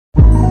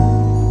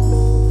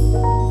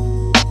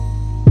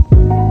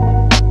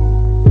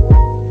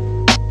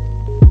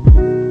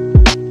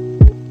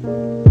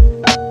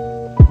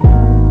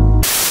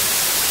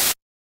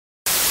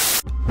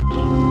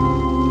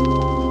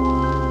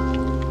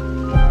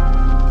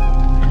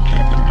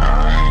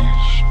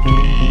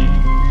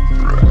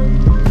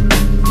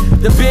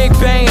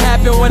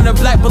happened when the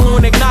black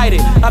balloon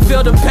ignited. I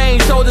feel the pain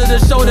shoulder to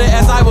shoulder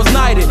as I was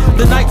knighted.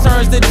 The night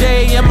turns to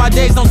day and my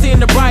days don't seem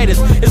the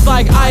brightest. It's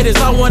like itis,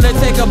 I wanna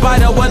take a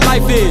bite of what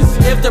life is.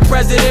 If the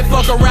president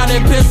fuck around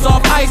and piss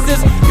off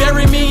ISIS,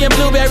 bury me in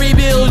blueberry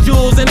bills,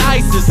 jewels, and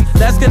ISIS.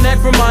 Let's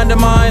connect from mind to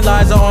mind.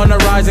 Lies are on the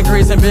rise,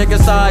 increasing bigger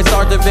size.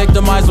 Start to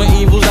victimize when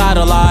evil's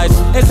idolized.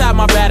 Inside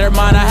my battered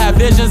mind, I have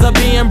visions of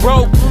being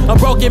broke. A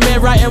broken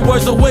man writing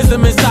words of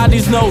wisdom inside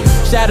these notes.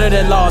 Shattered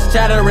and lost,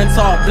 chattering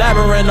talk,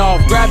 blabbering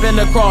off, grabbing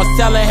the cross,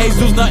 telling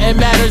Jesus nothing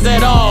matters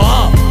at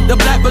all. The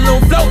black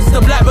balloon floats,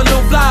 the black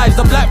balloon flies,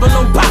 the black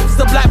balloon pops,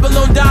 the black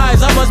balloon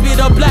dies. I must be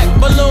the black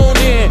balloon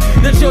in.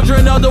 The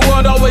children of the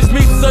world always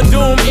meets a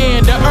doom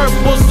end. The earth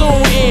will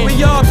soon end. We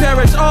all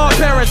perish, all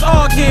parents,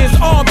 all kids,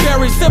 all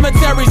buried.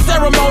 Cemetery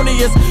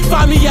ceremonious,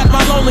 find me at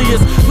my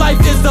loneliest. Life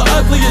is the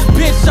ugliest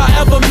bitch I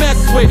ever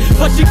messed with,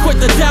 but she quick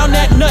to down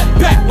that nut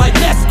back like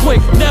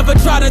Nesquik. Never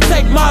try to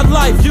take my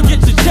life, you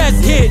get your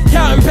chest hit.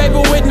 Counting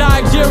paper with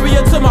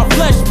Nigeria till my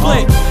flesh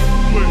split.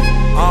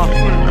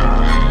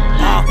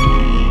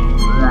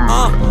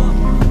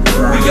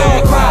 We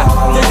all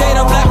cry.